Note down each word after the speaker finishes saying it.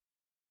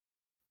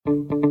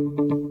Welcome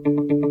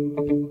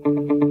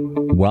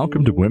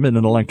to Women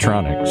in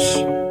Electronics,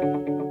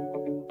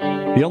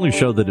 the only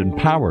show that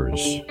empowers,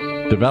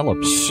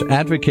 develops,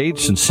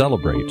 advocates, and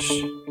celebrates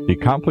the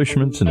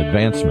accomplishments and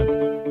advancement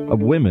of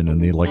women in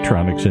the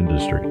electronics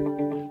industry.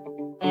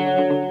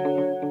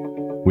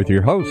 With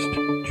your host,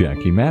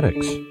 Jackie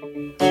Maddox.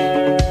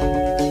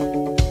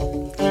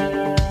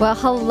 Well,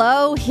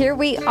 hello. Here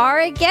we are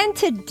again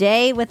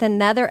today with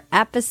another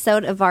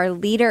episode of our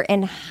Leader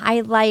and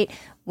Highlight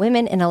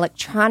Women in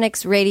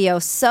Electronics Radio.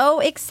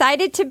 So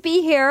excited to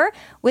be here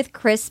with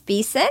Chris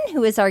Beeson,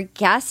 who is our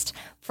guest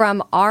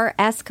from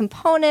RS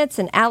Components,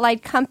 an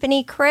allied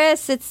company.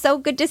 Chris, it's so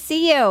good to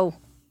see you.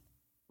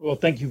 Well,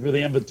 thank you for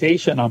the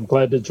invitation. I'm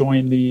glad to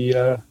join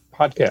the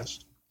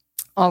podcast.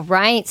 All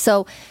right.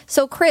 So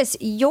Chris,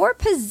 your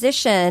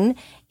position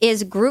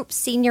is Group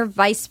Senior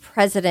Vice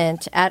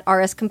President at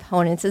RS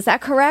Components. Is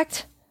that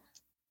correct?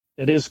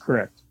 It is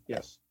correct.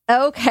 Yes.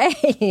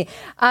 Okay.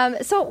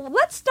 So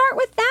let's start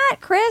with that,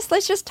 Chris.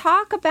 Let's just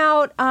talk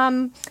about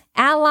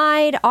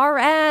Allied,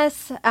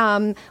 RS.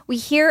 We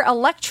hear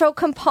electro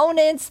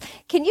components.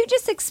 Can you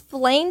just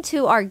explain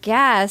to our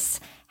guests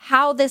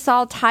how this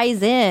all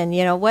ties in?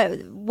 You know,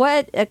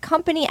 what a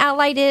company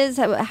Allied is,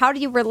 how do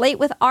you relate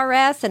with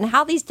RS, and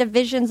how these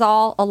divisions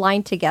all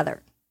align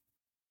together?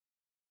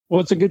 Well,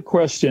 it's a good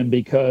question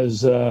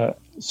because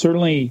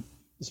certainly,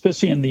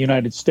 especially in the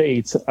United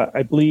States,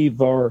 I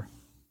believe our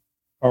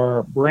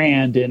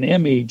brand and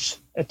image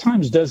at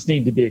times does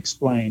need to be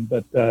explained,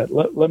 but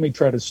let me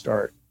try to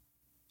start.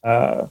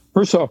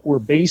 First off, we're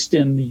based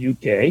in the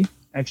UK,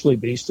 actually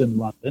based in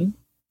London.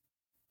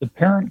 The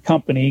parent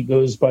company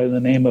goes by the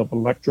name of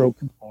Electro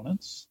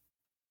Components.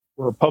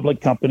 We're a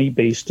public company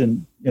based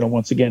in,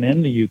 once again,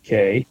 in the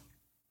UK.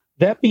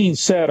 That being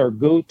said, our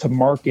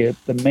go-to-market,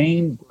 the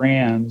main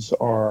brands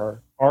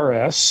are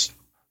RS,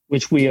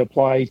 which we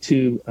apply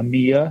to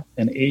EMEA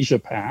and Asia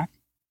Pac.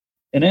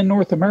 And in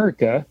North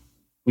America,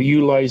 we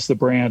utilize the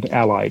brand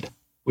Allied,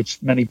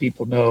 which many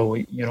people know,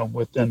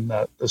 within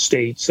the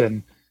States and,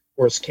 of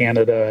course,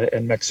 Canada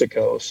and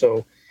Mexico.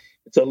 So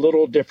it's a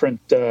little different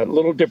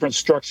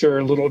structure,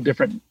 a little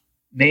different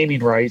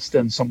naming rights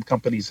than some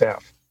companies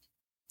have.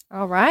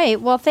 All right.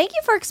 Well, thank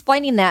you for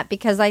explaining that,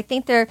 because I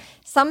think there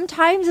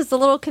sometimes is a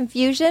little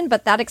confusion,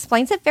 but that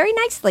explains it very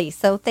nicely.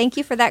 So thank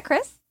you for that,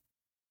 Chris.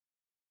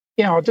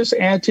 Yeah, I'll just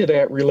add to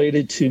that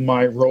related to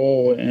my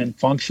role and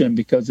function,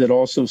 because it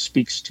also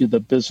speaks to the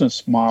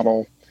business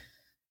model.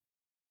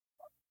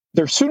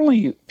 There's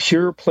certainly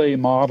pure play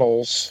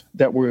models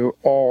that we're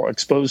all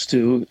exposed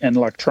to in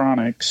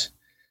electronics,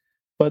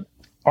 but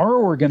our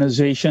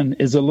organization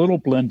is a little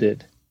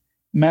blended.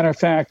 Matter of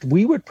fact,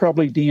 we would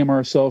probably deem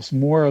ourselves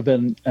more of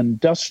an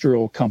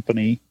industrial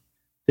company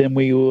than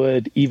we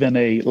would even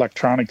a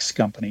electronics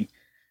company.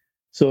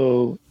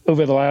 So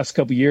over the last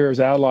couple of years,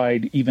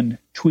 Allied even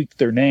tweaked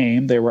their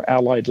name. They were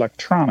Allied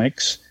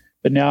Electronics,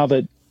 but now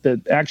that the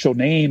actual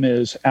name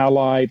is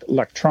Allied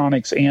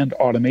Electronics and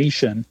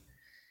Automation.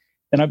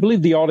 And I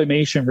believe the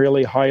automation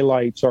really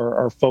highlights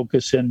our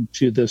focus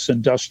into this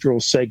industrial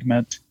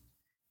segment,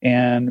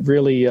 and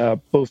really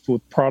both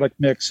with product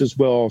mix as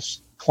well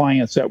as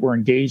clients that we're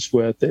engaged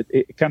with.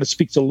 It kind of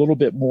speaks a little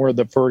bit more of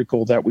the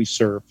vertical that we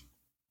serve.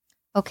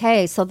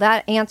 Okay, so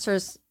that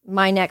answers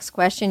my next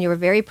question. You were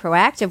very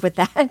proactive with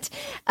that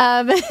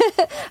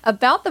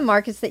about the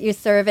markets that you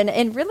serve.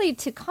 And really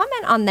to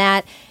comment on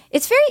that,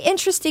 it's very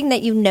interesting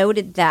that you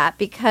noted that,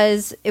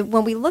 because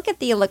when we look at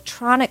the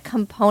electronic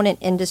component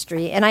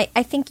industry, and I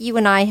think you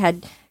and I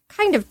had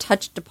kind of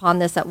touched upon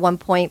this at one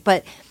point,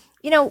 but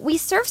we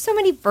serve so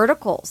many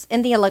verticals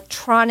in the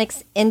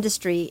electronics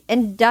industry,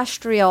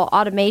 industrial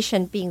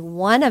automation being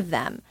one of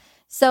them.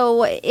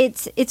 So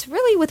it's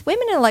really, with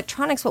women in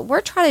electronics, what we're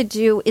trying to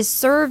do is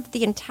serve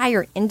the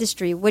entire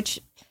industry,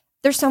 which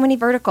there's so many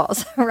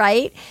verticals,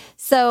 right?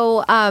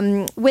 So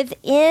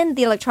within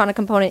the electronic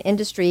component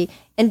industry,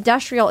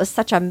 industrial is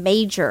such a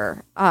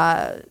major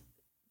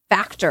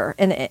factor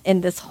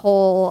in this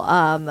whole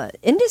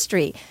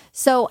industry.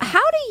 So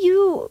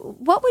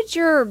what would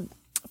your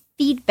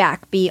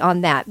feedback be on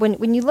that?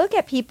 When you look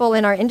at people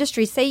in our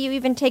industry, say you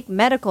even take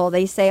medical,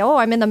 they say, oh,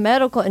 I'm in the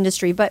medical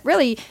industry, but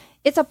really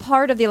it's a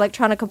part of the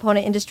electronic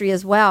component industry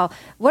as well.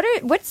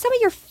 What's some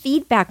of your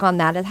feedback on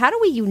that? And how do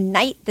we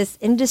unite this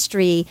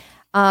industry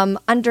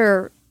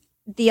under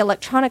the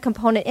electronic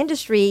component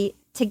industry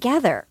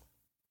together?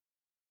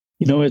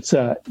 It's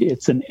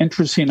an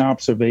interesting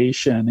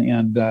observation,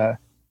 and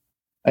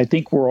I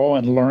think we're all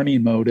in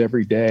learning mode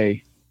every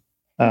day.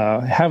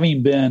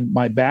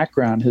 My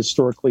background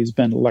historically has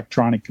been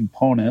electronic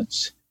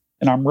components,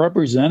 and I'm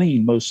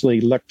representing mostly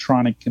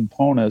electronic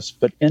components,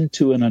 but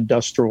into an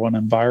industrial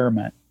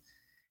environment.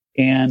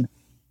 And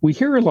we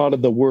hear a lot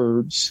of the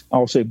words,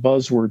 I'll say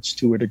buzzwords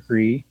to a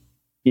degree.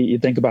 You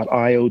think about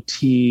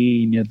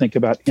IoT, and you think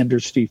about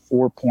Industry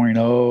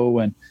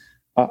 4.0,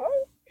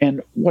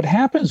 and what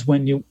happens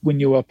when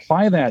you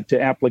apply that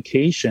to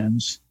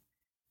applications,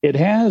 it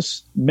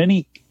has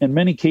in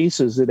many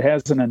cases, it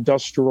has an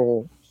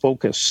industrial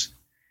focus.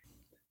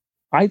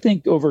 I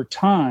think over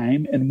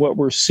time, and what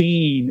we're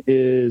seeing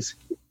is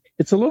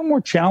it's a little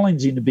more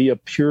challenging to be a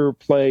pure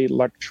play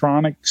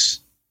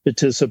electronics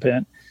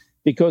participant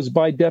because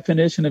by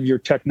definition of your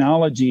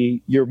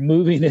technology, you're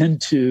moving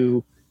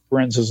into, for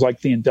instance,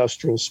 like the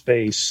industrial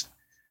space.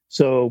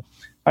 So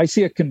I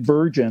see a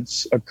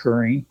convergence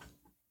occurring,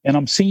 and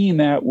I'm seeing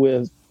that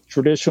with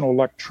traditional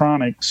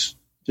electronics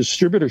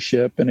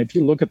distributorship. And if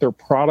you look at their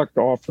product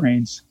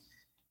offerings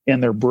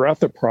and their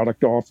breadth of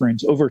product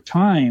offerings over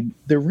time,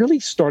 they're really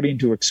starting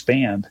to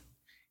expand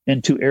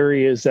into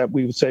areas that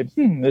we would say,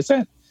 is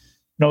that,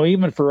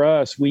 even for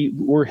us,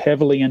 we're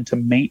heavily into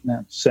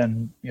maintenance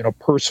and,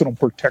 personal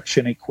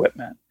protection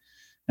equipment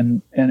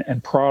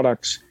and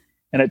products.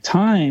 And at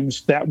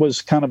times that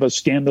was kind of a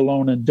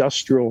standalone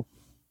industrial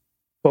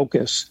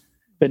focus.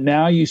 But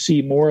now you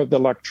see more of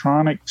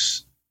the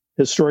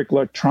historic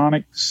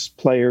electronics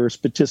players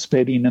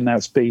participating in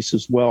that space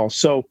as well.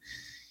 So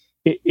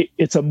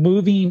it's a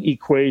moving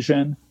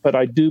equation, but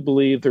I do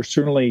believe there's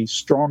certainly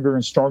stronger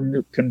and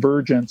stronger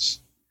convergence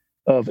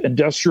of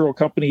industrial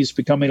companies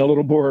becoming a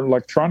little more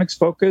electronics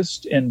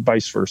focused and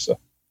vice versa.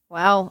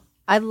 Wow.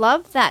 I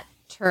love that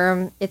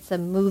term. It's a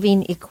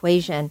moving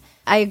equation.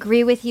 I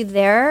agree with you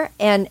there.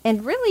 And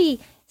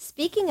really,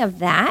 speaking of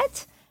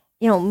that,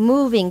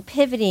 moving,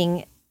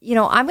 pivoting,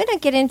 I'm going to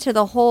get into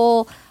the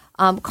whole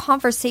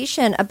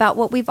conversation about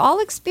what we've all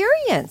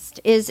experienced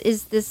is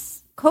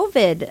this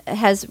COVID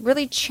has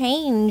really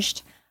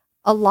changed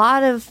a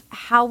lot of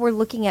how we're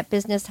looking at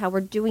business, how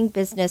we're doing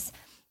business.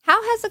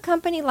 How has a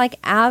company like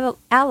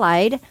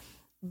Allied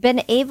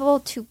been able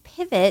to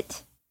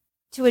pivot,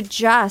 to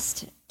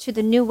adjust to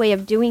the new way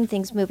of doing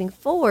things moving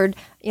forward?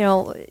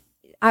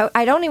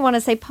 I don't even want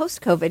to say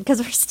post-COVID because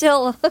we're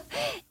still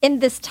in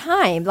this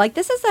time. Like,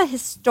 this is a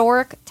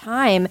historic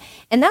time.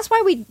 And that's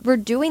why we're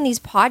doing these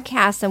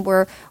podcasts and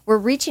we're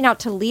reaching out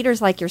to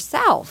leaders like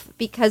yourself,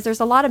 because there's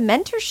a lot of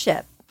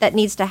mentorship that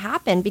needs to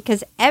happen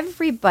because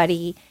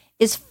everybody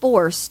is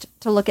forced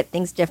to look at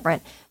things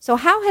different. So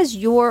how has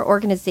your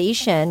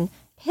organization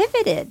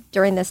pivoted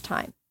during this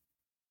time?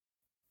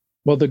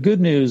 Well, the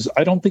good news,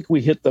 I don't think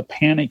we hit the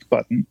panic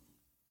button,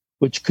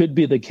 which could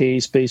be the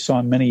case based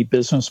on many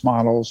business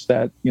models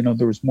that,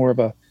 there was more of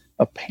a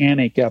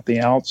panic at the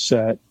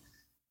outset.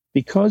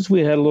 Because we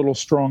had a little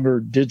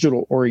stronger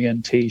digital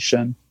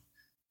orientation,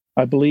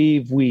 I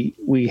believe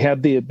we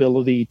had the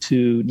ability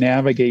to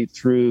navigate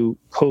through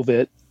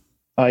COVID,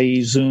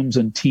 i.e. Zooms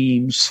and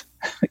Teams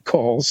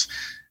calls,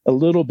 a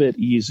little bit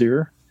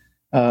easier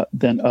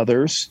than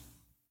others.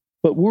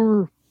 But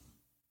we're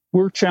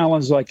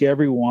challenged like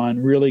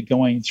everyone, really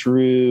going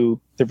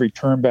through the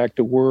return back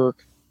to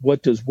work.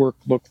 What does work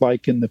look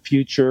like in the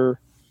future?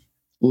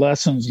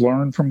 Lessons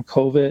learned from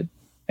COVID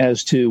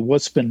as to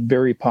what's been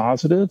very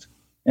positive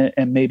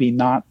and maybe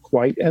not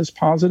quite as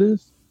positive.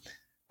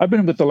 I've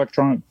been with the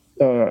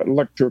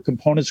Electro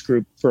Components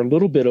Group for a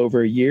little bit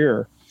over a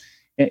year.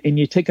 And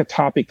you take a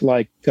topic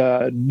like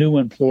new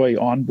employee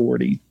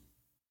onboarding.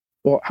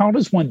 Well, how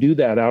does one do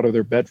that out of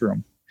their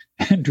bedroom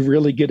and to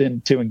really get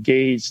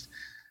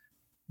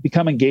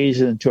become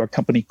engaged into a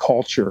company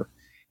culture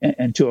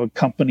and to a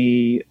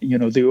company,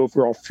 the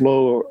overall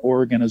flow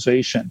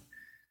organization?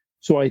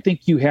 So I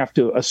think you have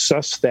to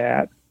assess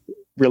that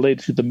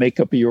related to the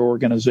makeup of your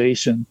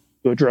organization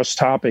to address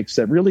topics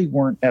that really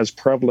weren't as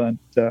prevalent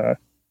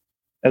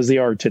as they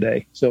are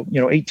today. So,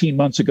 18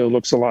 months ago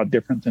looks a lot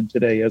different than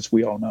today, as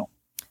we all know.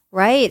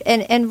 Right.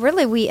 And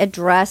really, we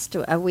addressed,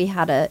 we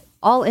had a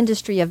all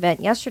industry event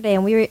yesterday,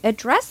 and we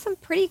addressed some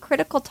pretty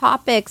critical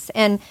topics.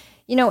 And,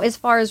 as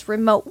far as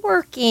remote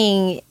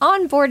working,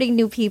 onboarding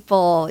new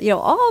people,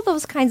 all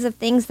those kinds of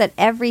things that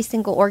every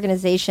single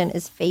organization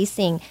is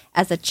facing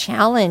as a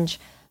challenge.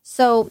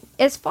 So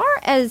as far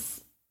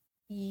as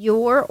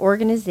your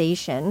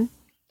organization,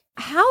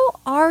 how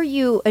are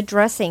you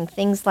addressing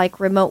things like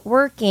remote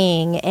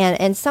working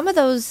and some of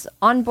those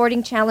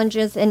onboarding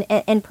challenges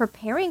and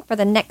preparing for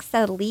the next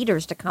set of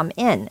leaders to come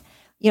in?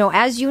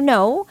 As you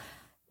know,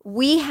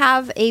 we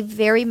have a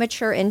very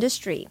mature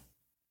industry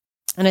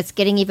and it's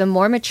getting even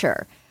more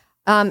mature.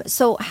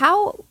 So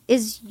how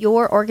is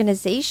your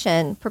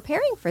organization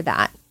preparing for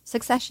that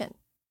succession?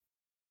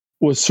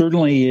 Well,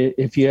 certainly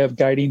if you have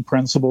guiding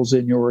principles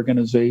in your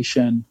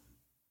organization,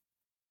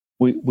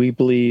 we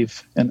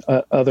believe, and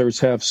others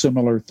have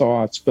similar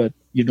thoughts, but,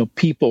 your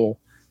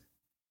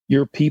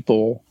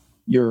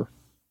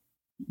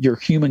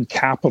human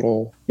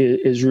capital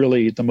is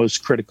really the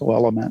most critical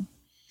element.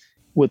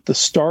 With the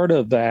start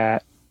of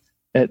that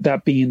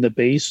being the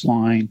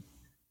baseline,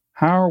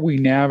 how are we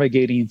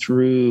navigating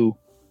through,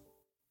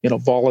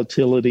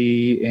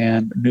 volatility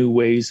and new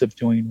ways of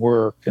doing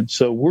work? And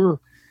so we're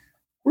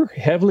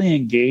heavily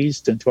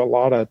engaged into a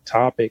lot of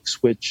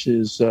topics, which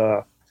is,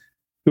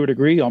 to a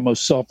degree,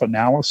 almost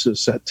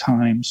self-analysis at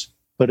times,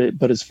 but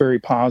it's very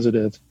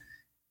positive.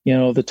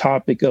 The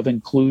topic of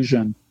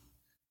inclusion,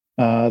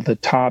 the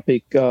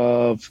topic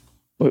of,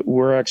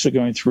 we're actually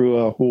going through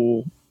a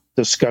whole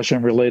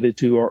discussion related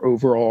to our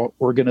overall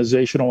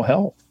organizational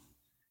health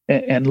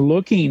and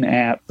looking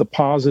at the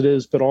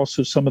positives, but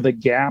also some of the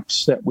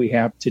gaps that we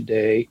have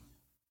today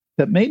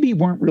that maybe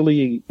weren't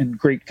really in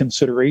great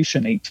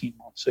consideration 18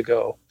 months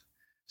ago.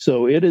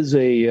 So it is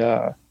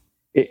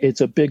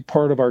it's a big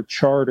part of our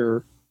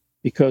charter,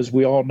 because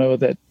we all know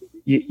that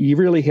you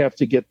really have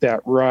to get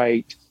that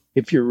right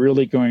if you're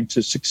really going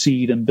to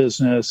succeed in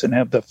business and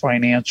have the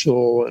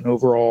financial and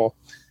overall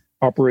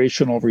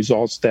operational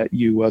results that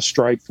you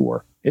strive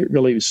for. It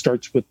really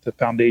starts with the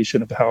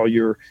foundation of how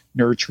you're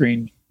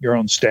nurturing your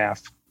own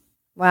staff.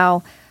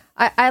 Wow.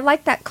 I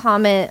like that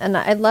comment, and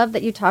I love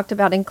that you talked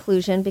about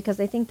inclusion, because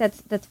I think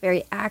that's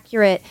very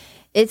accurate.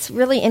 It's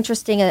really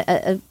interesting,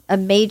 a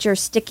major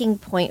sticking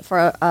point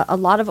for a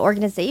lot of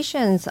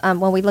organizations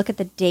when we look at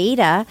the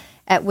data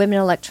at Women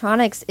in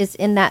Electronics is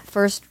in that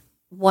first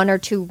one or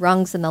two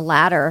rungs in the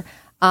ladder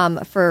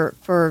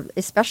for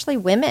especially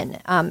women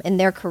in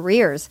their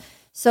careers.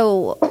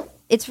 So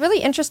it's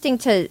really interesting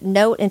to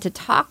note and to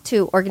talk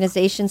to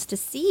organizations to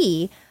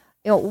see,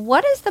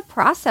 what is the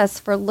process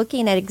for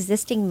looking at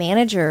existing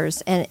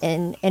managers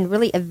and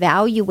really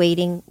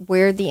evaluating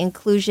where the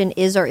inclusion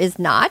is or is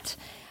not,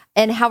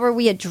 and how are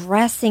we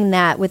addressing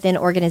that within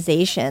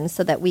organizations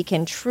so that we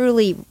can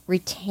truly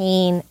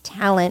retain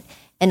talent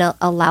and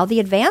allow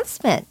the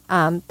advancement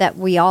that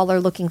we all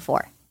are looking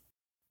for.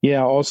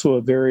 Yeah, also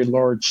a very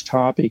large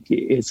topic.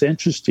 It's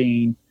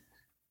interesting.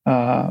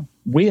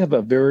 We have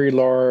a very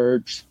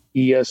large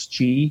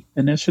ESG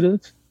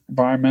initiative,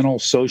 environmental,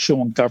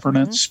 social, and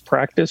governance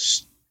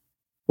practice.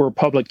 We're a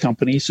public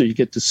company, so you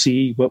get to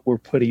see what we're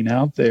putting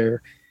out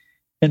there.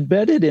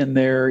 Embedded in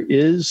there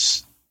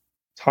is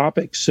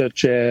topics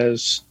such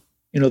as,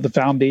 the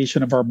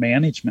foundation of our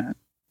management.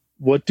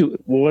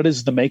 What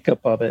is the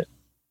makeup of it?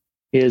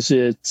 Does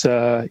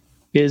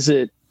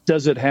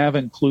it have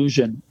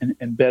inclusion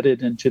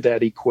embedded into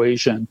that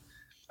equation?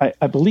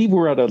 I believe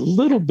we're at a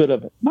little bit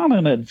of, not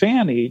an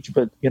advantage,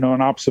 but, an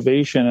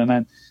observation. And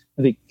I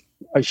think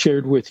I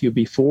shared with you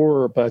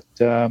before, but,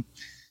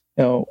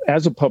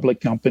 as a public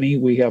company,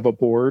 we have a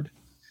board.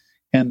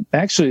 And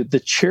actually, the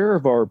chair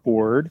of our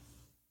board,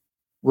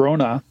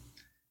 Rona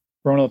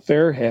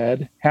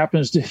Fairhead,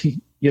 happens to,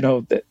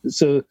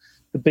 so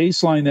the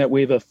baseline that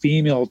we have a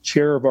female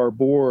chair of our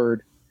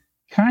board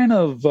kind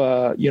of,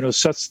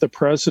 sets the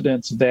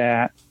precedence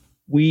that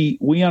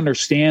we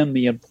understand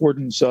the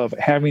importance of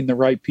having the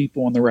right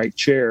people in the right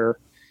chair,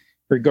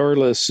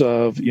 regardless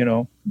of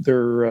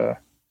their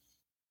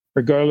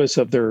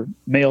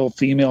male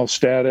female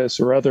status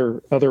or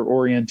other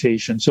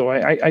orientation. So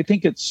I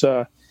think it's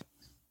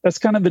that's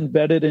kind of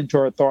embedded into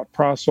our thought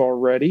process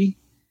already,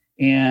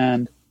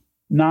 and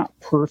not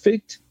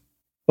perfect,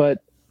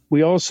 but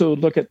we also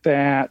look at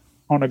that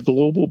on a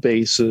global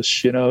basis.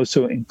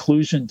 So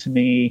inclusion to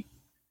me,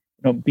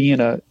 being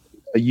a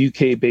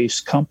UK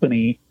based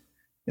company,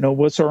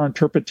 what's our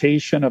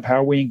interpretation of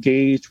how we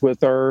engage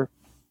with our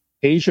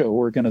Asia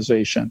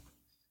organization,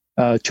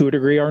 to a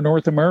degree, our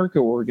North America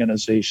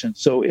organization.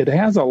 So it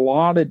has a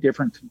lot of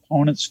different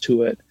components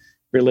to it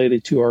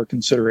related to our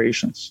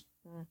considerations.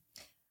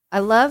 I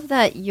love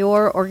that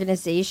your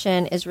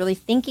organization is really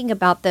thinking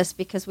about this,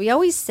 because we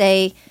always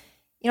say,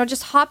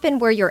 just hop in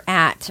where you're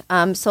at.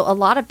 So a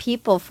lot of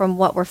people, from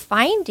what we're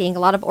finding, a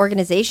lot of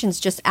organizations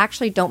just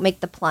actually don't make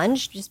the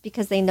plunge just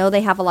because they know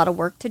they have a lot of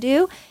work to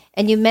do.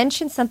 And you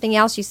mentioned something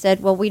else. You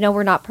said, well, we know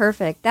we're not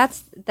perfect.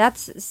 That's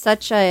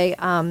such a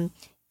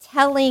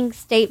telling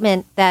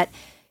statement that,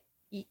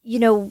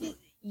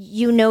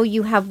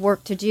 you have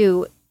work to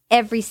do.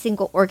 Every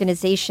single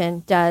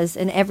organization does,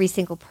 and every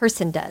single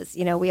person does.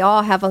 We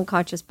all have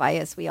unconscious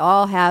bias. We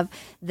all have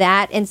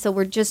that. And so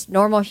we're just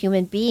normal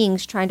human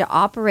beings trying to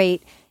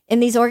operate in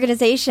these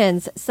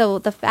organizations. So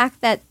the fact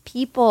that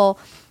people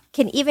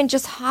can even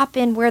just hop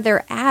in where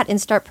they're at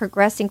and start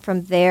progressing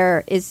from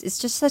there is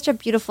just such a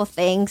beautiful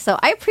thing. So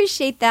I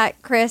appreciate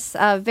that, Chris,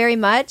 very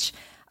much.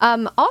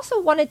 Also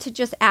wanted to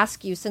just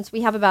ask you, since we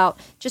have about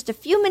just a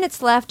few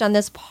minutes left on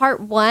this part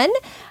one,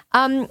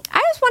 I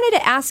just wanted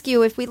to ask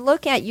you, if we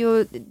look at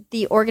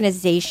the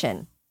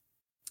organization,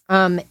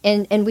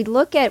 and we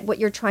look at what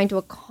you're trying to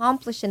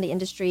accomplish in the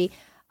industry,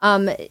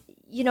 a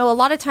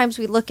lot of times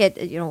we look at,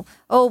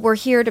 we're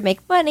here to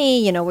make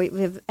money,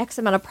 we have X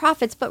amount of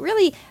profits, but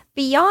really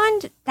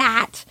beyond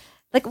that,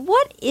 like,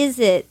 what is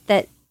it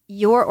that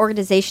your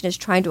organization is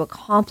trying to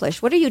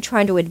accomplish? What are you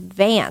trying to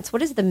advance?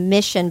 What is the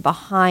mission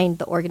behind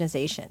the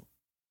organization?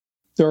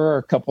 There are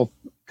a couple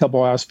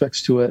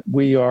aspects to it.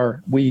 We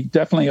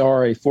definitely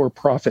are a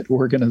for-profit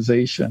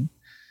organization.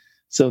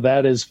 So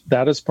that is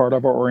part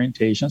of our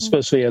orientation,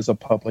 especially as a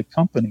public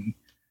company.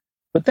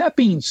 But that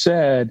being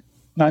said,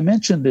 and I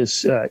mentioned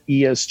this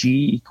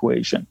ESG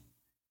equation.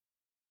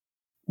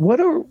 What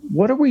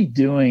are we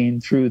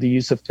doing through the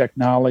use of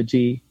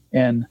technology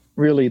and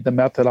really the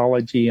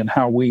methodology and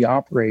how we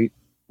operate?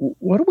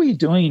 What are we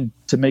doing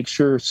to make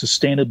sure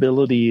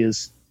sustainability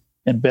is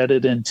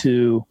embedded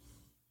into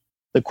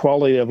the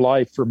quality of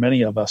life for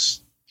many of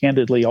us,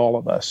 candidly, all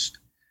of us?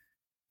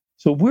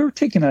 So we're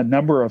taking a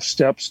number of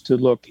steps to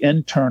look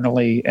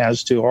internally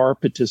as to our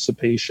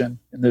participation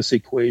in this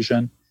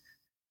equation.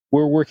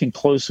 we're working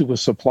closely with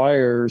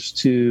suppliers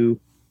to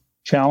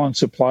challenge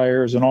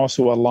suppliers and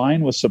also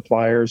align with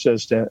suppliers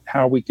as to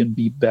how we can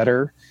be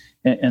better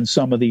in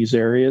some of these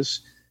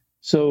areas.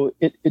 So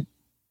it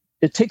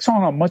takes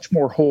on a much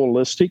more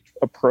holistic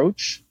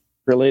approach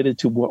related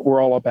to what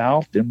we're all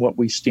about and what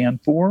we stand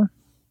for.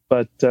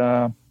 But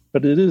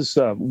it is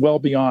well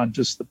beyond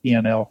just the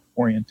P&L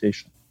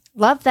orientation.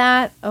 Love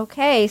that.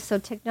 Okay, so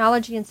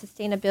technology and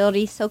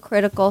sustainability, so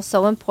critical,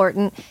 so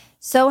important.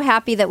 So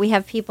happy that we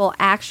have people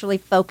actually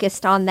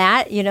focused on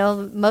that. You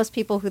know, most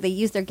people who they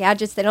use their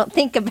gadgets, they don't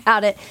think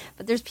about it,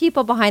 but there's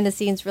people behind the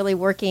scenes really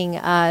working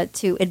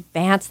to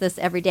advance this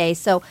every day.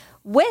 So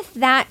with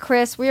that,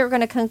 Chris, we are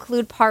going to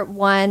conclude part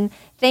 1.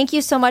 Thank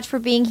you so much for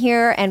being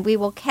here, and we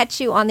will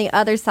catch you on the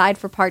other side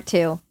for part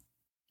 2.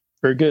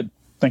 Very good.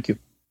 Thank you.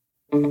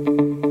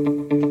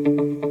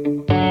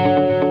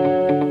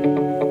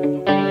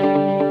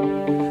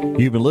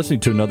 You've been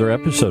listening to another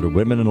episode of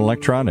Women in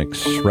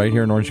Electronics, right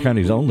here in Orange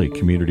County's only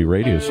community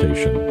radio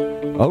station,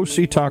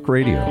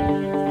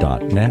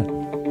 octalkradio.net.